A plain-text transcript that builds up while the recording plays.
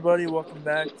Everybody, welcome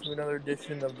back to another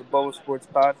edition of the Bubble Sports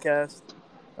Podcast.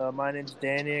 My name's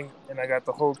Danny, and I got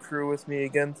the whole crew with me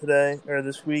again today, or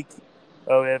this week.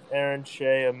 We have Aaron,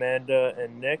 Shay, Amanda,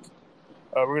 and Nick.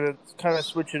 We're going to kind of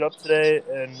switch it up today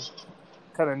and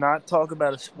kind of not talk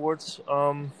about a sports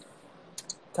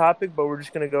topic, but we're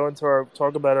just going to go into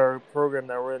talk about our program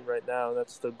that we're in right now.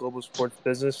 That's the Global Sports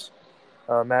Business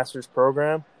Master's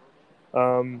Program.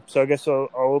 So I guess I'll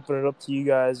open it up to you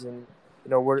guys, and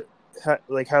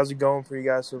how's it going for you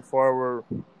guys so far?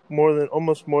 We're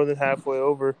almost more than halfway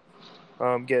over,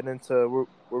 getting into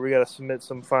where we got to submit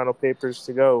some final papers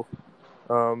to go.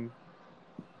 So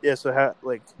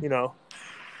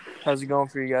how's it going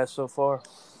for you guys so far?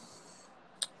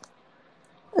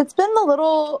 It's been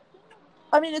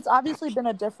it's obviously been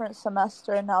a different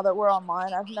semester now that we're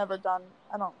online. I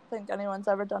don't think anyone's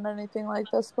ever done anything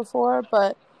like this before,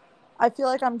 but I feel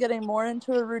like I'm getting more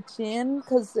into a routine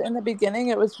because in the beginning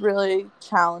it was really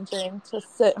challenging to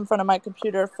sit in front of my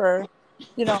computer for,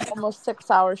 almost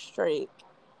 6 hours straight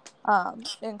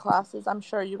in classes. I'm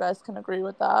sure you guys can agree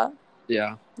with that.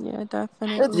 Yeah, It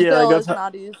definitely. still is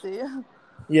not easy.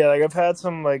 Yeah, I've had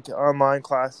some online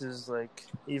classes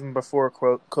even before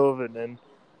COVID, and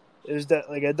it was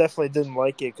I definitely didn't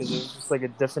like it because it was just a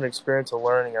different experience of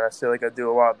learning, and I feel like I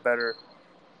do a lot better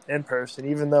in person,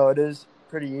 even though it is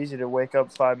pretty easy to wake up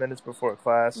 5 minutes before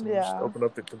class and just open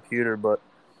up the computer. But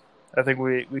I think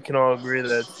we can all agree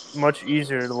that it's much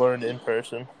easier to learn in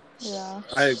person. Yeah,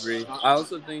 I agree. I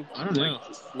also think,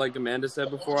 like Amanda said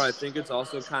before, I think it's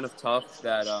also kind of tough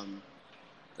that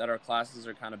our classes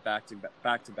are kind of back to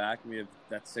back. We have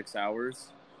that 6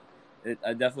 hours.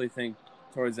 I definitely think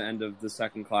towards the end of the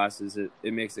second classes,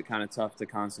 it makes it kind of tough to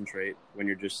concentrate when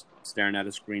you're just staring at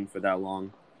a screen for that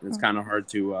long. It's kind of hard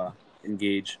to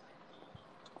engage.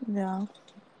 Yeah.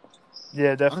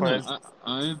 Yeah, definitely.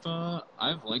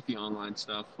 I've liked the online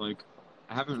stuff. I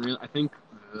haven't really. I think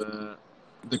the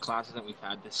classes that we've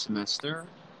had this semester,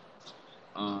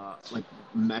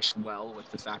 mesh well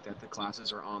with the fact that the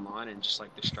classes are online and just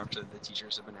the structure that the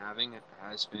teachers have been having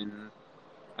has been,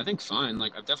 I think, fine.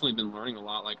 I've definitely been learning a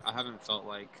lot. I haven't felt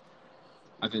like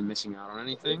I've been missing out on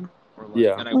anything or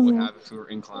that I would have if we were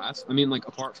in class. I mean,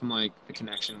 apart from the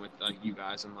connection with you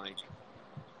guys and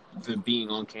the being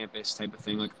on campus type of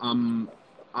thing. I'm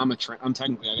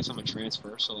technically, I guess I'm a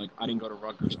transfer, so I didn't go to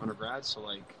Rutgers undergrad, so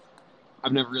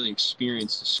I've never really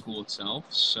experienced the school itself,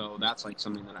 so that's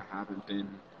something that I haven't been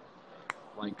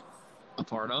a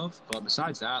part of. But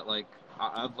besides that,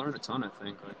 I've learned a ton, I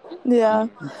think.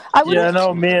 I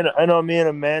know me and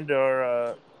Amanda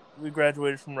are we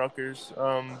graduated from Rutgers,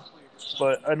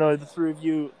 but I know the three of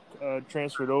you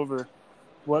transferred over.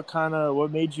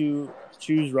 What made you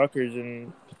choose Rutgers,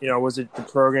 and was it the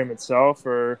program itself,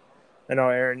 or I know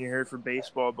Aaron, you're here for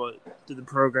baseball, but did the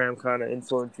program kind of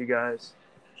influence you guys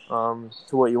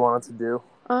to what you wanted to do?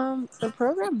 The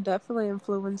program definitely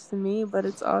influenced me, but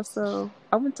it's also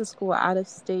I went to school out of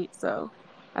state, so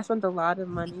I spent a lot of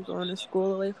money going to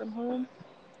school away from home.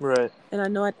 Right. And I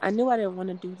knew I didn't want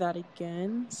to do that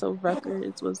again. So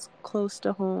Rutgers was close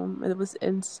to home. It was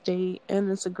in state, and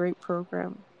it's a great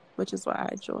program, which is why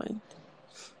I joined.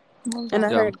 And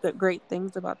I heard great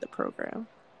things about the program.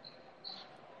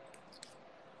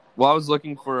 Well, I was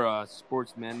looking for a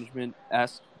sports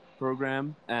management-esque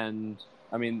program, and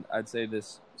I mean, I'd say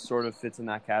this sort of fits in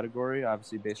that category,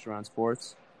 obviously based around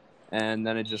sports. And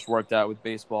then it just worked out with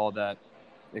baseball that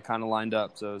it kind of lined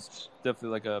up. So it's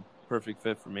definitely a perfect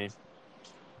fit for me.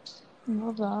 I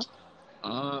love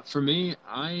that. For me,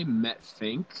 I met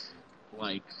Fink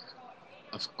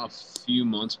a few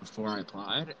months before I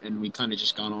applied, and we kind of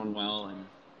just got on well, and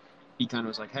he kind of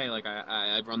was like, hey,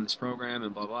 I run this program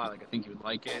and blah, blah, I think you would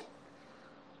like it.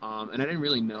 And I didn't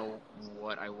really know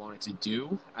what I wanted to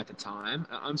do at the time.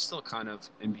 I'm still kind of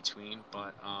in between,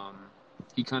 but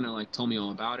he kind of told me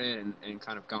all about it and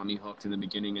kind of got me hooked in the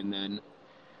beginning, and then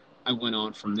I went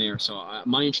on from there. So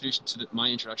my introduction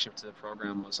to the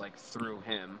program was through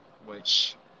him,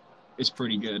 which is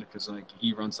pretty good because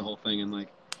he runs the whole thing and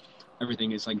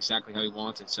everything is exactly how he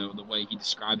wants it. So the way he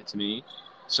described it to me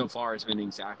so far has been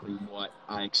exactly what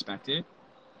I expected,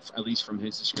 at least from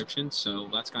his description. So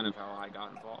that's kind of how I got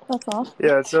involved. That's awesome.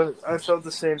 Yeah, so I felt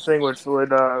the same thing with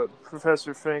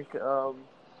Professor Fink.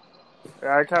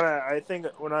 I think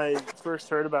when I first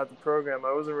heard about the program,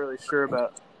 I wasn't really sure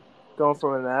about going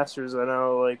from a master's. I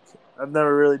know I've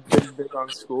never really been big on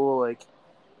school.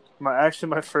 My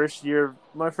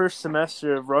first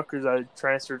semester of Rutgers, I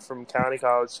transferred from county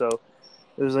college, so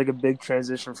it was a big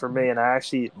transition for me. And I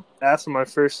actually, after my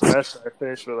first semester, I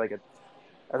finished with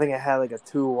I think I had a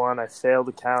 2-1. I failed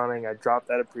accounting. I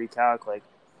dropped out of pre-calc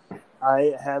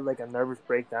I had like a nervous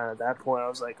breakdown at that point. I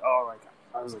was like,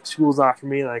 school's not for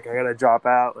me. Like, I gotta drop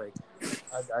out. Like,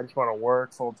 I just want to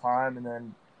work full time, and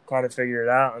then kind of figure it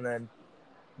out. And then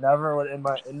never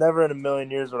in a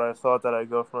million years would I have thought that I'd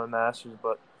go for my master's.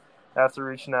 But after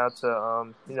reaching out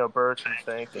to Birch and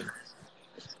Fink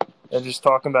and just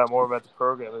talking more about the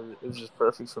program, it was just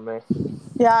perfect for me.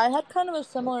 Yeah, I had kind of a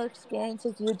similar experience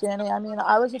as you, Danny. I mean,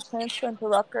 I was a transfer into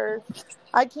Rutgers.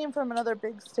 I came from another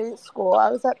big state school. I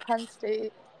was at Penn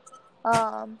State.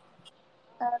 And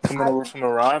From a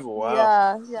rival,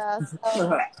 wow. Yeah.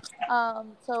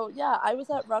 So yeah, I was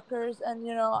at Rutgers, and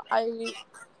I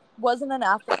wasn't an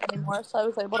athlete anymore, so I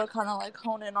was able to kind of like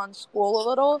hone in on school a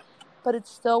little, but it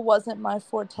still wasn't my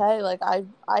forte. Like I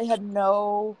had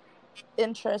no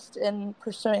interest in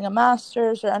pursuing a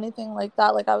master's or anything like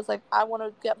that. Like I was like, I want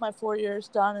to get my 4 years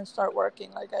done and start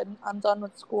working. Like I'm done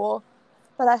with school.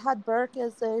 But I had Burke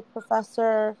as a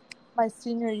professor my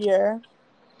senior year,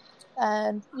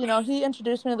 and he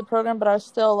introduced me to the program, but I was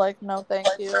still like, no thank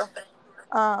you.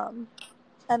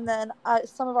 And then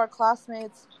some of our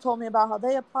classmates told me about how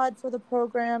they applied for the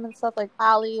program and stuff, like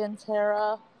Allie and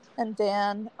Tara and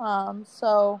Dan.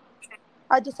 So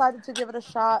I decided to give it a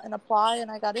shot and apply,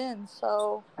 and I got in.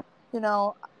 So,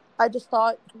 I just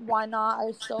thought, why not?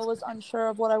 I still was unsure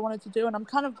of what I wanted to do, and I'm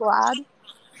kind of glad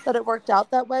that it worked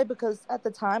out that way, because at the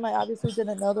time I obviously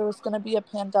didn't know there was going to be a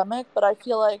pandemic, but I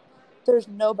feel like there's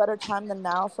no better time than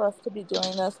now for us to be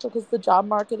doing this, because the job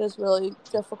market is really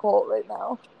difficult right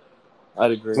now.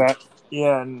 I'd agree.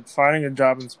 Yeah, and finding a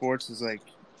job in sports is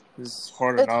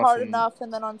hard enough. It's hard enough,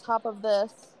 and then on top of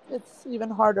this, it's even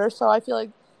harder. So I feel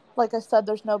like I said,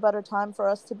 there's no better time for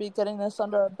us to be getting this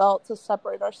under our belt to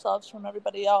separate ourselves from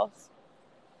everybody else.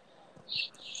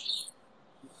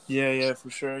 Yeah, for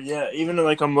sure. Yeah, even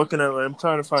like I'm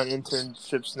trying to find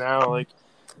internships now, like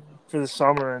for the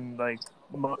summer, and like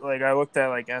I looked at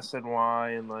like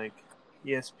SNY and like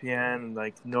ESPN, and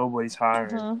like nobody's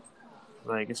hiring. Mm-hmm.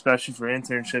 Like, especially for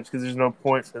internships, because there's no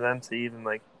point for them to even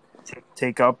like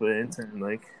take up an intern.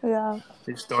 Like, yeah,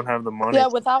 they just don't have the money. Yeah,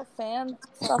 without fans,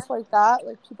 stuff like that,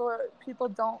 like people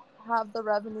don't have the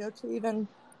revenue to even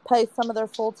pay some of their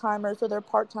full timers or their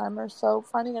part timers. So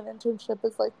finding an internship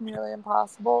is like nearly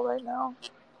impossible right now.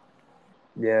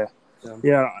 Yeah.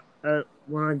 When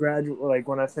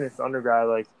I finished undergrad,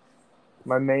 like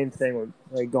my main thing with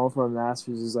like going for a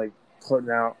master's is like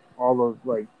putting out all the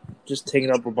like just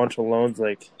taking up a bunch of loans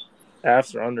like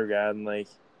after undergrad, and like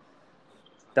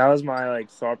that was my like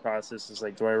thought process, is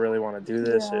like, do I really want to do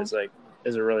this? Yeah. Is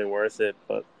it really worth it?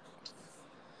 But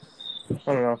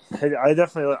I don't know.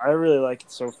 I really like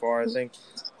it so far. I think,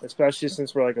 especially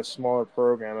since we're like a smaller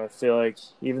program, I feel like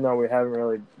even though we haven't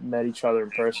really met each other in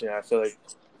person, I feel like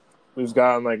we've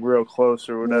gotten like real close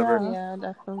or whatever. Yeah,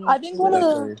 definitely. I think one of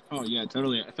the Oh yeah,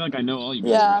 totally. I feel like I know all you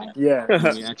guys already. Yeah.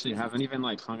 And we actually haven't even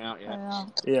like hung out yet.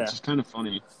 Yeah. Which is kind of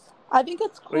funny. I think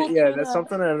it's cool. But, yeah, that's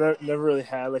something I've never really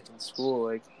had like in school.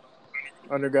 Like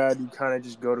undergrad, you kind of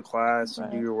just go to class, you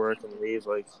do your work, and leave.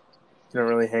 Like you don't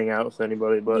really hang out with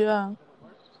anybody. But yeah.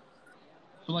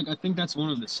 But like I think that's one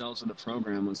of the sells of the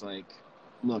program was like,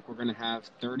 look, we're gonna have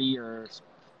 30 or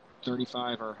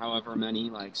 35 or however many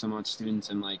like some odd students,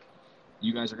 and like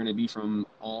you guys are gonna be from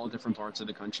all different parts of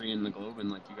the country and the globe, and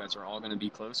like you guys are all gonna be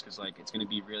close because like it's gonna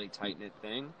be a really tight knit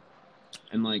thing,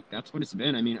 and like that's what it's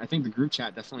been. I mean, I think the group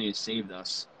chat definitely has saved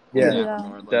us.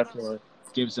 Yeah. Definitely.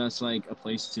 Gives us like a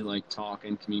place to like talk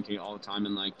and communicate all the time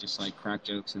and like just like crack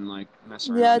jokes and like mess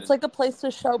around. Yeah, it's like a place to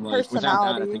show personality.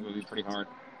 Without that, I think it would be pretty hard.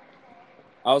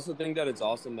 I also think that it's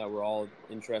awesome that we're all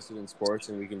interested in sports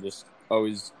and we can just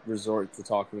always resort to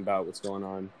talking about what's going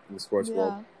on in the sports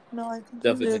world. No, I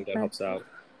definitely think that helps out.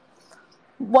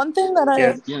 One thing that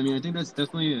I mean, I think that's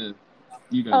definitely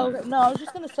you guys. Oh, no, I was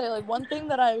just gonna say, like, one thing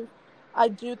that I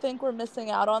do think we're missing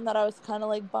out on that I was kind of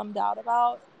like bummed out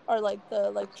about are like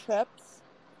the like trips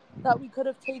that we could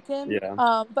have taken.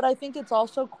 Yeah. But I think it's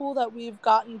also cool that we've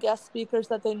gotten guest speakers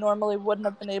that they normally wouldn't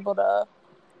have been able to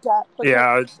get.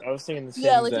 Yeah, I was thinking the same.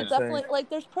 Yeah, like it's definitely like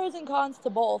there's pros and cons to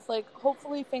both. Like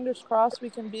hopefully, fingers crossed, we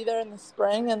can be there in the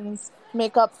spring and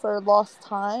make up for lost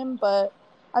time. But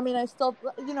I mean, I still,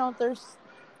 there's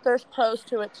pros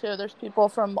to it too. There's people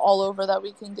from all over that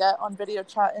we can get on video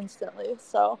chat instantly.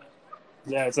 So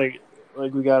yeah, it's like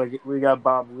we got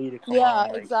Bob Lee to come on.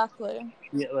 Yeah, exactly.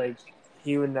 Yeah, like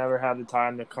he would never have the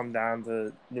time to come down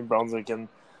to New Brunswick and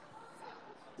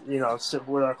sit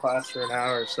with our class for an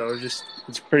hour. So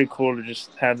it's pretty cool to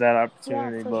just have that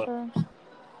opportunity. Yeah, but sure.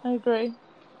 I agree.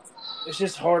 It's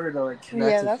just harder to like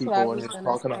connect with people when you're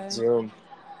talking on Zoom.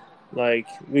 Like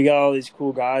we got all these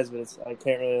cool guys, but I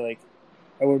can't really like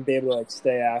I wouldn't be able to like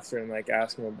stay after and like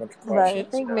ask him a bunch of questions. Right. I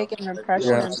think making an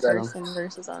impression in person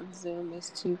versus on Zoom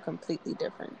is two completely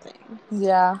different things.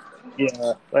 Yeah.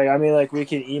 Yeah, like I mean, like we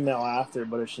could email after,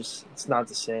 but it's not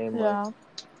the same. Yeah. Like,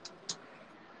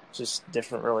 just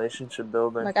different relationship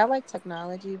building. Like I like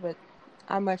technology, but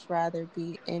I much rather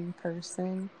be in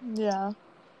person. Yeah.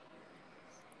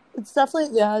 It's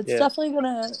definitely definitely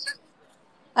gonna.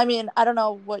 I mean, I don't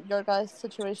know what your guys'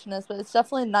 situation is, but it's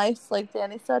definitely nice, like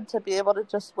Danny said, to be able to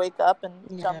just wake up and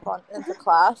jump on into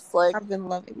class. Like, I've been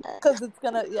loving that because it's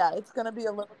gonna be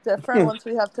a little different once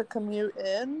we have to commute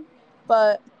in.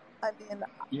 But I mean,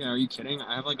 yeah, are you kidding?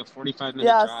 I have like a 45-minute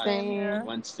drive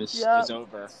once this is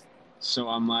over. So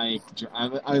I'm like,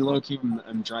 I low-key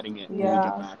am dreading it when we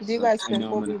get back. Do you guys I know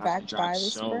think we'll I'm be gonna have back to by drive the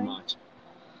so spring? much.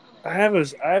 I have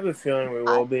a feeling we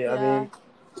will be. I mean,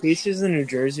 cases in New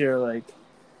Jersey are like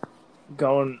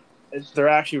going. They're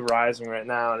actually rising right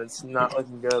now, and it's not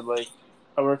looking good. Like,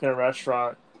 I work in a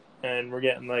restaurant, and we're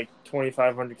getting like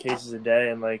 2,500 cases a day,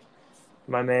 and like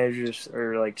my managers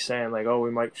are like saying like, "Oh, we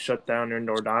might shut down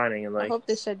indoor dining," and like, I hope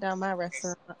they shut down my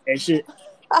restaurant. It's just,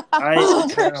 I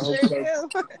kind of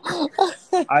hope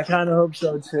so. I kind of hope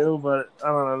so too, but I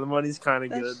don't know. The money's kind of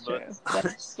good, but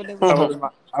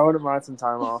I wouldn't mind some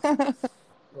time off.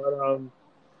 But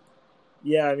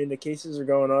yeah, I mean the cases are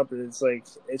going up, and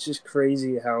it's just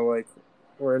crazy how like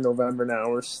we're in November now.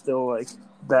 We're still like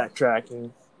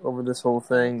backtracking over this whole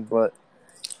thing, but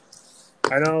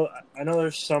I know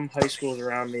there's some high schools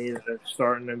around me that are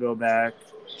starting to go back.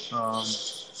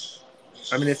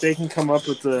 I mean, if they can come up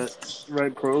with the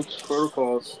right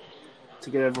protocols to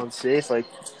get everyone safe, like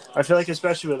I feel like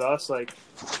especially with us, like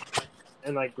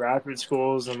in like graduate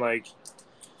schools and like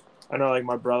I know like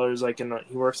my brother's like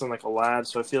he works in like a lab,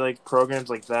 so I feel like programs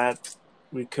like that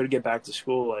we could get back to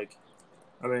school. Like,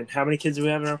 I mean, how many kids do we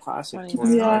have in our class? Like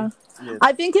 29. Yeah.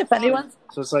 I think if anyone's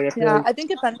so it's like I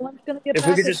think if anyone's gonna get if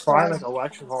back, we could just find like a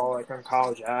lecture hall like on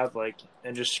College Ave, like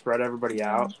and just spread everybody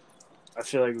out, I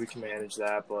feel like we can manage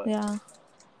that. But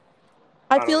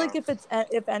I feel like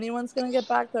if anyone's gonna get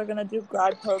back, they're gonna do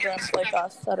grad programs like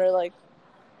us that are like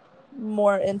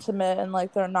more intimate and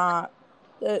like they're not.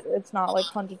 It's not like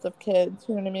hundreds of kids.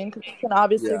 You know what I mean? Because we can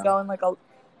obviously go in like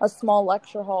a small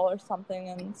lecture hall or something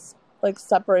and like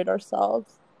separate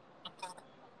ourselves.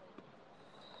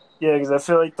 Yeah, because I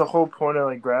feel like the whole point of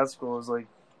like grad school is like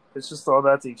it's just all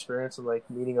about the experience and like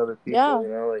meeting other people. Yeah. You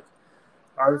know, like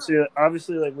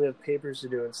obviously, like we have papers to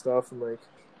do and stuff, and like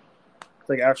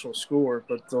actual schoolwork,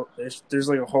 but there's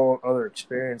like a whole other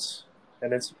experience,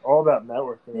 and it's all about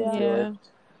networking. I feel like.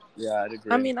 Yeah, I'd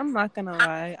agree. I mean, I'm not gonna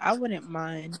lie. I wouldn't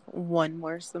mind one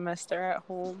more semester at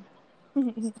home.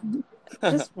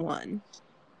 Just one.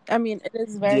 I mean, it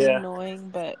is very annoying,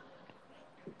 but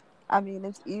I mean,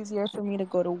 it's easier for me to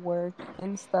go to work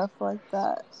and stuff like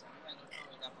that.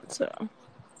 So.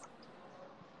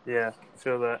 Yeah, I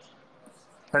feel that.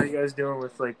 How are you guys doing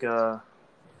with like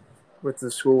with the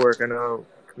schoolwork? I know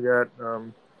we got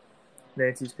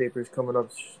Nancy's papers coming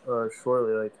up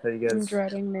shortly. Like, how you guys? I'm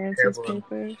dreading Nancy's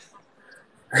papers.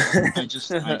 I just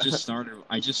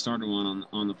started one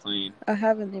on the plane. I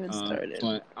haven't even started.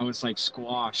 But I was like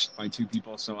squashed by two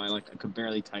people, so I could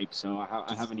barely type. So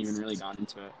I haven't even really got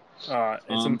into it.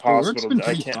 It's impossible.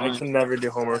 I can never do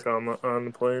homework on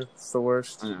the plane. It's the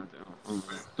worst. I know,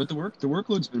 but the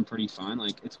workload's been pretty fine.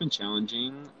 Like it's been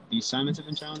challenging. The assignments have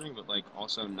been challenging, but like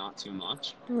also not too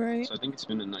much. Right. So I think it's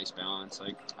been a nice balance.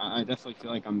 Like I definitely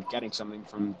feel like I'm getting something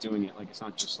from doing it. Like it's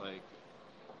not just like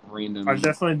random. I've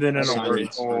definitely been in a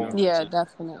worse hole. Yeah,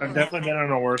 definitely. I've definitely been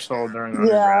in a worse hole during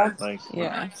undergrad. Like,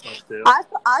 I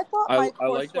thought my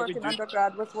coursework in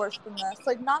undergrad was worse than this.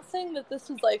 Like, not saying that this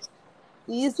is like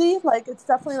easy. Like, it's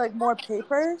definitely like more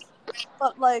papers,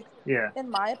 but like, in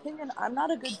my opinion, I'm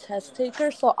not a good test taker,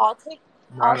 so I'll take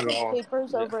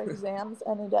papers over exams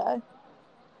any day.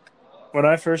 When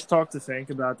I first talked to Fink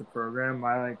about the program,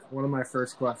 one of my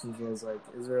first questions was like,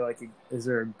 is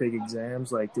there big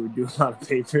exams? Like, do we do a lot of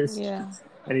papers? Yeah.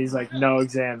 And he's like, no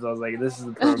exams. I was like, this is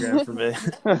the program for me.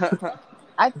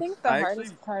 I think the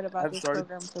hardest part about this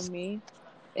program for me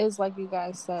is, like you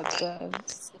guys said, the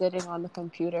sitting on the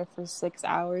computer for 6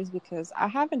 hours, because I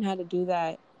haven't had to do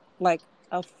that like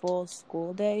a full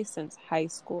school day since high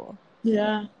school.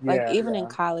 Yeah. Like, even in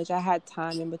college, I had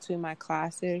time in between my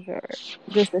classes or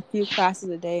just a few classes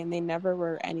a day, and they never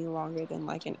were any longer than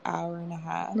like an hour and a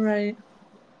half. Right.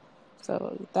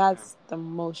 So that's the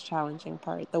most challenging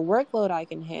part. The workload I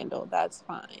can handle, that's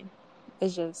fine.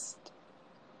 It's just...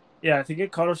 Yeah, I think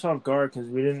it caught us off guard because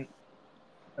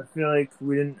I feel like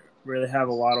we didn't really have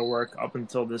a lot of work up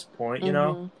until this point, you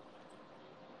know?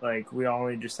 like we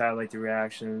only just had like the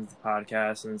reactions, the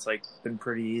podcast, and it's like been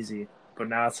pretty easy. But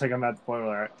now it's like I'm at the point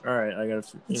where, all right, I gotta,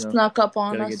 snuck up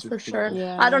on gotta us get for this sure.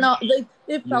 Yeah. I don't know. Like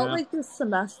it felt Yeah. like this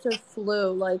semester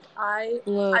flew. Like I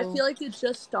feel like it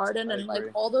just started, and like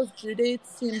all those due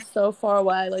dates seem so far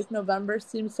away. Like November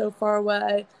seems so far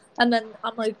away, and then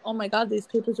I'm like, oh my god, these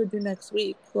papers are due next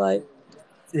week. Like,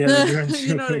 Yeah, they're doing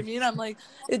you know what I mean? I'm like,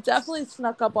 it definitely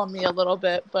snuck up on me a little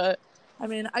bit, but I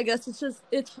mean, I guess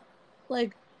it's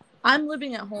like I'm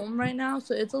living at home right now,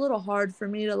 so it's a little hard for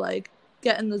me to like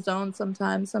get in the zone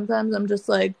sometimes. Sometimes I'm just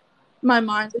like, my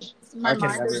mind is not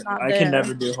I there. can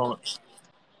never do home.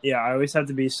 Yeah, I always have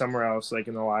to be somewhere else, like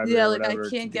in the library Yeah, or like whatever. I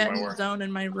can't get in the zone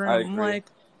in my room. agree. Like,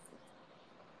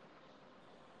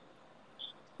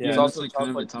 Yeah, It's that's also like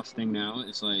kind of a tough thing now.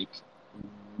 Is like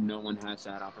no one has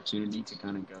that opportunity to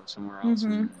kind of go somewhere else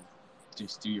and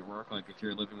just do your work. Like if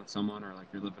you're living with someone or like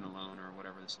you're living alone or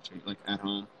whatever the situation, like at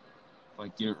home,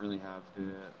 like you don't really have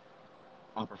the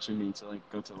opportunity to like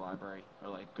go to the library or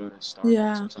like go to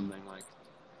Starbucks or something. Like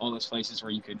all those places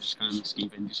where you could just kind of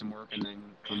escape and do some work and then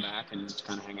come back and just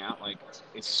kind of hang out. Like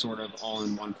it's sort of all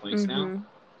in one place now.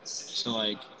 So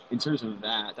like in terms of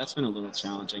that, that's been a little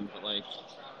challenging. But like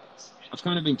I've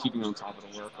kind of been keeping on top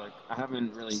of the work. Like I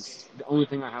haven't really. The only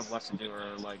thing I have left to do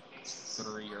are like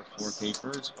 3 or 4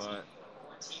 papers, but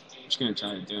I'm just gonna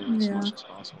try to do them as much as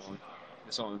possible. Like,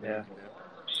 that's all I can do.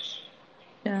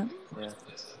 Yeah. But,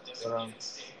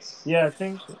 I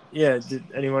think. Yeah. Did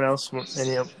anyone else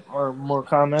any or more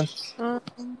comments?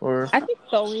 Or I think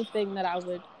the only thing that I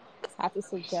would have to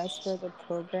suggest for the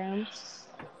program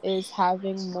is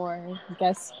having more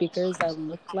guest speakers that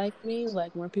look like me,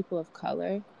 like more people of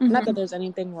color. Not that there's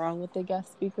anything wrong with the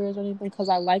guest speakers or anything, because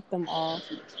I like them all.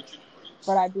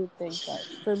 But I do think that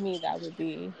for me, that would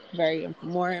be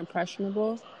more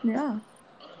impressionable. Yeah.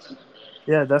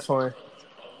 Yeah, definitely.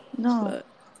 No. But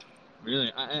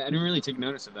really, I didn't really take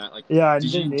notice of that. Like, yeah, I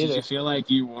did didn't either. you feel like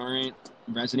you weren't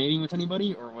resonating with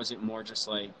anybody, or was it more just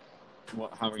like,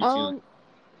 how are you feeling?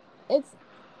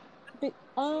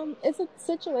 It's a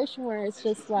situation where it's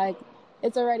just like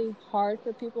it's already hard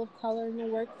for people of color in the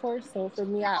workforce. So for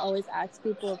me, I always ask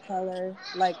people of color,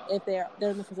 like if they're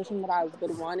in the position that I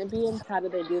would want to be in, how do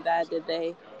they do that? Did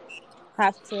they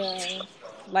have to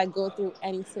like go through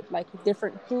any like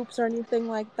different hoops or anything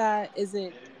like that? Is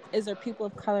there people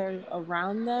of color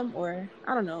around them, or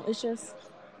I don't know? It's just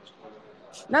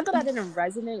not that I didn't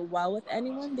resonate well with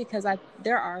anyone, because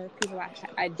there are people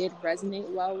I did resonate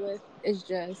well with. It's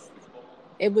just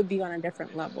it would be on a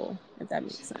different level, if that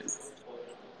makes sense.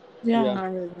 Yeah. I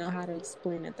don't really know how to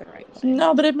explain it the right way.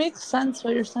 No, but it makes sense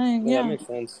what you're saying. Yeah, that makes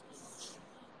sense.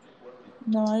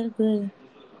 No, I agree.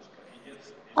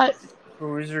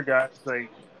 Who's your guy?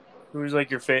 Like, who's like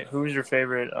your Who's your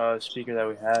favorite speaker that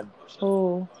we had?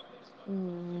 Oh.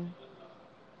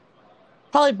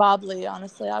 Probably Bob Lee,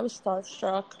 honestly. I was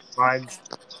starstruck.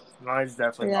 Mine's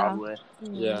definitely Bob Lee.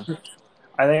 Yeah.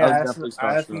 I think I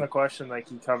asked him the question, like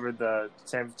he covered the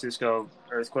San Francisco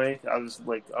earthquake. I was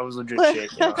legit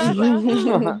shaking.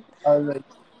 I was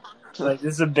like,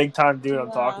 this is a big time dude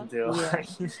I'm talking to.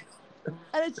 Yeah.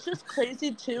 And it's just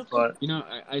crazy too. But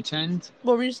I tend.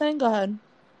 What were you saying? Go ahead.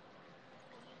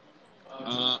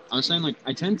 I was saying like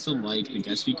I tend to like the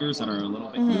guest speakers that are a little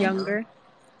bit younger.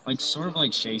 Like sort of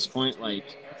like Shay's point,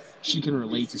 like she can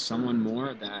relate to someone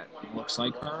more that looks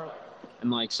like her, and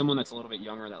like someone that's a little bit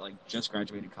younger that like just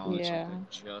graduated college, like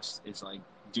just is like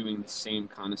doing the same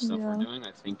kind of stuff we're doing.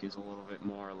 I think is a little bit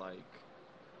more like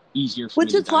easier for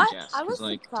me to digest. I was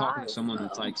like surprised, talking to someone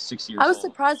that's like 6 years I was old.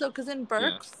 surprised though, because in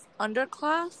Burke's undergrad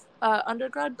class,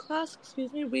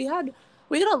 we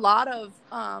had a lot of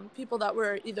people that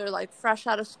were either like fresh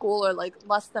out of school or like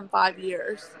less than 5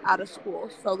 years out of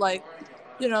school. So like,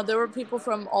 you know, there were people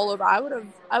from all over. I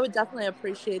would definitely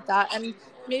appreciate that. And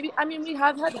maybe, I mean, we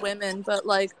have had women, but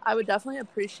like I would definitely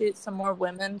appreciate some more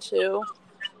women too,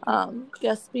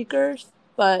 guest speakers.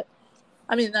 But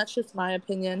I mean, that's just my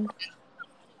opinion.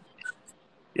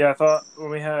 yeah, I thought when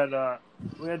we had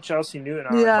Chelsea Newton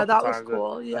on a couple that was times,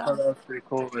 cool. I thought that was pretty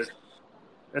cool. But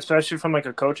especially from like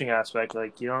a coaching aspect,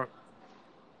 like you don't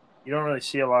really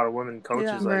see a lot of women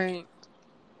coaches. Like,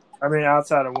 I mean,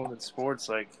 outside of women's sports,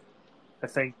 like I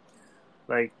think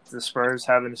like the Spurs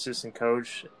have an assistant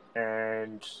coach,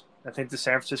 and I think the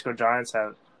San Francisco Giants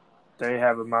have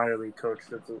a minor league coach.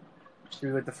 She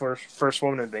was like the first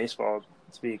woman in baseball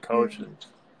to be a coach. And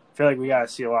I feel like we gotta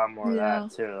see a lot more of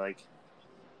that too. Like,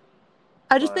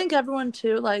 I just think everyone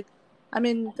too, like, I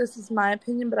mean, this is my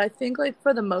opinion, but I think like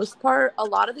for the most part, a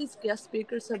lot of these guest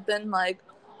speakers have been like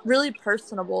really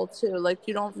personable too. Like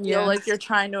you don't feel like you're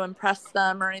trying to impress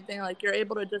them or anything. Like you're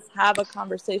able to just have a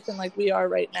conversation like we are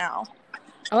right now.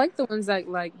 I like the ones that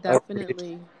like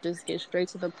definitely just get straight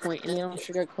to the point and they don't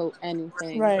sugarcoat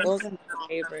anything. Right. Those are my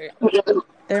favorite.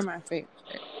 They're my favorite.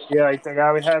 Yeah, like the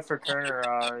guy we had for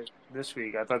Turner this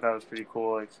week, I thought that was pretty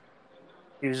cool. Like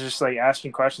he was just like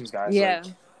asking questions, guys. Yeah.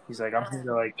 Like he's like, I'm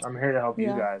here to help you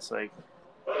guys. Like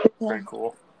pretty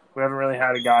cool. We haven't really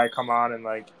had a guy come on and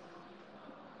like,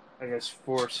 I guess,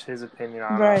 force his opinion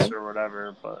on us or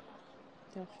whatever. But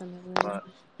definitely.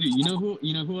 Dude,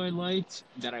 you know who I liked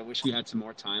that I wish we had some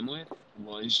more time with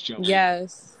was Joanna.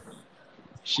 Yes.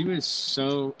 She was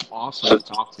so awesome to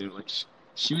talk to. Like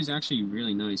she was actually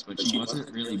really nice, but she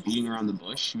wasn't really beating around the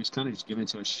bush. She was kind of just giving it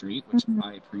to us straight, which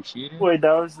I appreciated. Wait,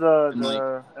 that was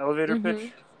the elevator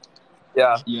pitch?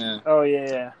 Yeah. Yeah. Oh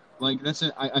yeah. Like that's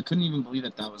it. I couldn't even believe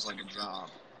that was like a job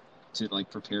to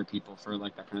like prepare people for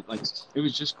like that kind of like. It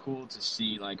was just cool to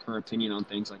see like her opinion on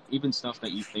things, like even stuff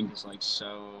that you think is like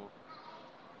so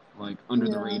like under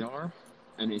the radar,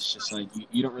 and it's just like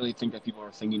you don't really think that people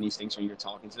are thinking these things when you're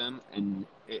talking to them, and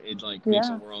it like makes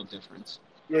a world difference.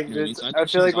 Yeah, you know what I mean? So I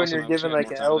feel like when you're given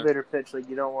like an elevator pitch, like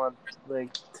you don't want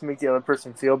like to make the other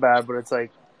person feel bad, but it's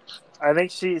like I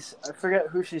think I forget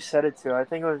who she said it to. I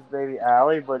think it was maybe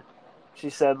Allie, but she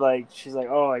said like she's like,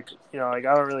 oh, like like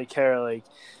I don't really care like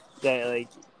that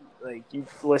like you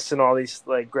listen to all these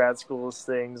like grad schools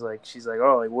things. Like she's like,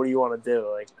 oh, like what do you want to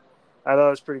do? Like I thought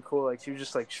it was pretty cool. Like she was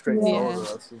just like straightforward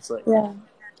with us. It's like because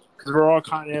we're all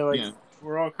kind of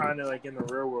like in the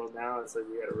real world now. It's like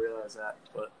we got to realize that,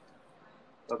 but.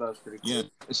 I thought that was pretty cool. Yeah,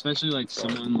 especially like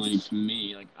someone like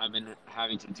me. Like I've been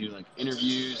having to do like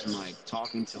interviews and like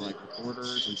talking to like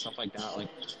reporters and stuff like that. Like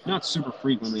not super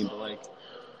frequently, but like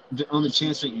on the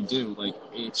chance that you do, like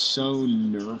it's so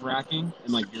nerve wracking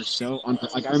and like you're so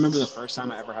like I remember the first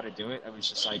time I ever had to do it. I was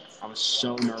just like I was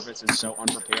so nervous and so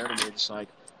unprepared, and they just like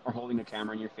are holding a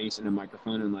camera in your face and a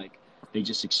microphone, and like they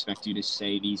just expect you to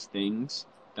say these things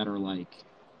that are like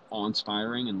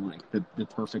awe-inspiring and like the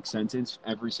perfect sentence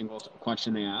every single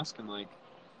question they ask, and like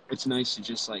it's nice to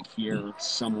just like hear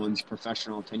someone's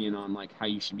professional opinion on like how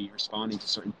you should be responding to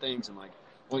certain things and like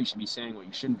what you should be saying, what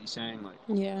you shouldn't be saying. Like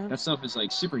that stuff is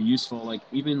like super useful, like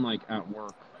even like at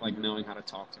work, like knowing how to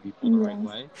talk to people the right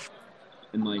way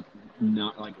and like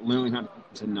not like learning how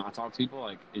to not talk to people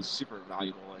like is super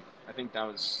valuable. Like I think that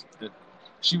was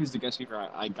she was the guest speaker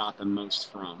I got the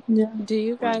most from. Yeah. Do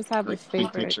you guys have a big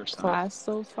favorite class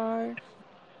so far?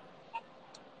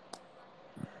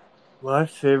 My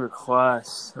favorite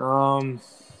class. I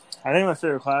think my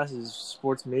favorite class is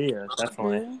sports media.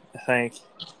 Definitely, I think.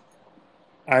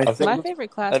 My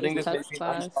favorite class is Tuck's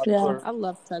class. Yeah, I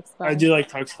love Tuck's class. I do like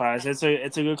Tuck's class. It's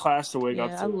a good class to wake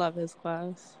up to. I love his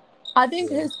class. I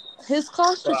think his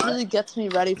class just really gets me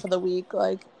ready for the week.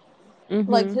 Like,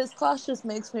 like his class just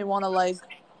makes me want to like,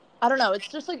 I don't know. It's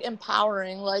just like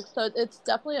empowering. Like, so it's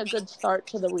definitely a good start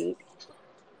to the week.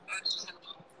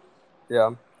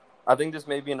 Yeah, I think this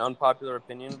may be an unpopular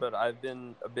opinion, but I've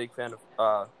been a big fan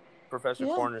of Professor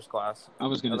Corner's class. I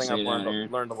was going to say I've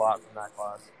learned a lot from that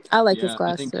class. I like his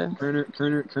class I think too.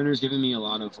 Kerner's given me a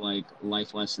lot of like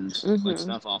life lessons, like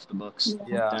stuff off the books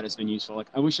that has been useful. Like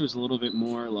I wish it was a little bit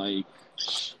more like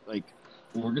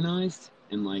organized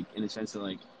and like in a sense that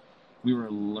like we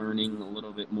were learning a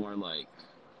little bit more like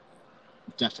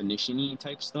definition-y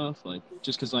type stuff. Like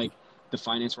just because like the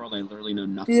finance world, I literally know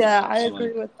nothing. Yeah, about. I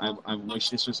agree with that. I wish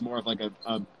this was more of like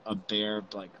a bare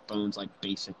like bones like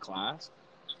basic class.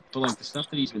 But like the stuff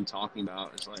that he's been talking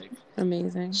about is like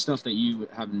amazing stuff that you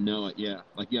have no idea,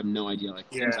 like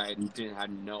things I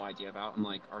had no idea about, and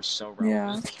like are so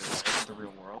relevant to the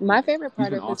real world. My favorite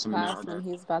part of his class when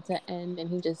he's about to end and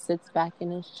he just sits back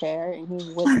in his chair and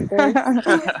he whispers.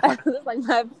 That's like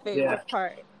my favorite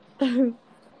part.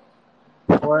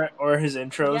 Or his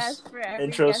intros,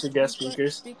 intros to guest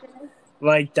speakers.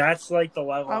 Like that's like the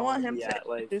level I want him to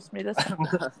introduce me to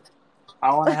someone.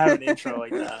 I want to have an intro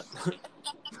like that.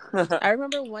 I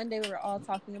remember one day we were all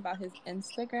talking about his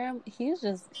Instagram.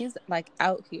 He's like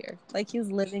out here. Like he's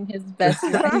living his best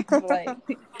life. Like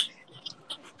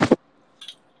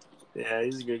yeah,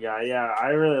 he's a good guy. Yeah, I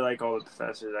really like all the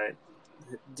professors.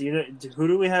 Who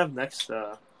do we have next?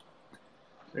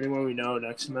 Anyone we know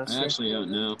next semester? I actually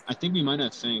don't know. I think we might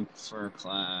have Fink for a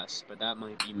class, but that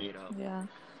might be made up. Yeah.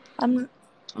 I'm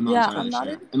not entirely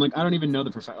sure. And like I don't even know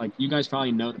the professor. Like you guys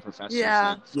probably know the professors.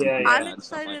 Yeah. Like, I'm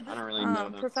excited. I don't really know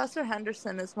them. Professor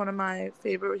Henderson is one of my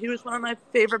favorite. He was one of my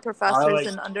favorite professors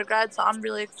in undergrad, so I'm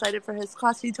really excited for his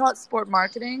class. He taught sport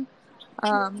marketing.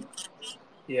 Yeah,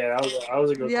 that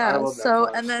was a good. Yeah. I love that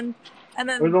class. and then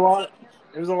there's a lot.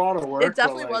 It was a lot of work. It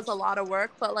definitely was a lot of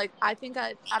work, but like I think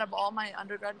out of all my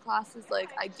undergrad classes, like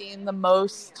I gained the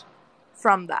most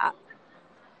from that.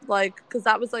 Like, because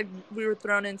that was like we were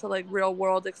thrown into like real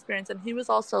world experience, and he was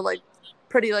also like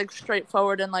pretty like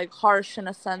straightforward and like harsh in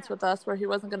a sense with us, where he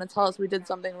wasn't going to tell us we did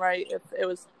something right if it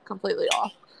was completely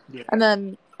off. Yeah. And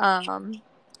then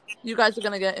you guys are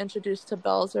going to get introduced to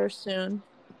Belzer soon.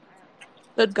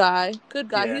 Good guy.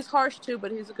 Yeah. He's harsh too,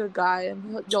 but he's a good guy,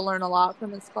 and you'll learn a lot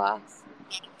from his class.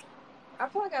 I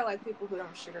feel like I like people who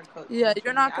don't sugarcoat. Yeah,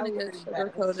 you're not going to get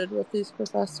sugarcoated with these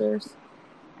professors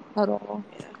at all.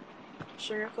 Yeah.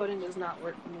 Sugarcoating does not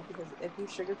work for me, because if you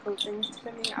sugarcoat things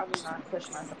to me, I will not push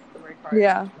myself very hard.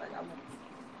 Yeah.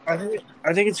 Like,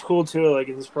 I think it's cool too. Like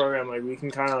in this program, like we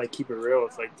can kind of like keep it real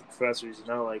with like the professors.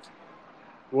 You know, like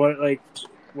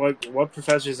what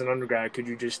professors in undergrad could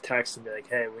you just text and be like,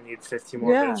 "Hey, we need 15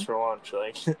 more minutes for lunch."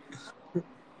 Like,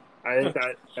 I think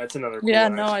that's another. Cool Yeah,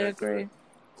 no, I agree.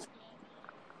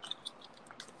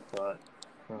 But,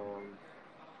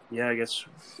 yeah, I guess.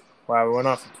 Wow, we went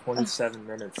off for 27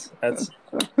 minutes. That's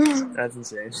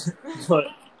insane. But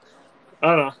I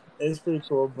don't know. It's pretty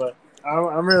cool. But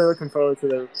I'm really looking forward to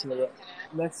the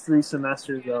next 3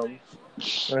 semesters. I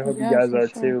hope you guys are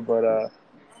too. But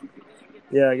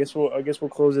yeah, I guess we'll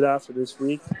close it out for this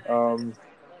week.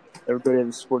 Everybody in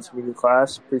the sports media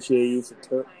class, appreciate you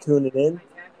for tuning in.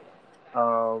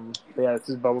 But yeah, this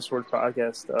is Bubble Sports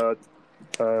Podcast.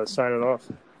 Signing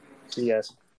off. See you guys.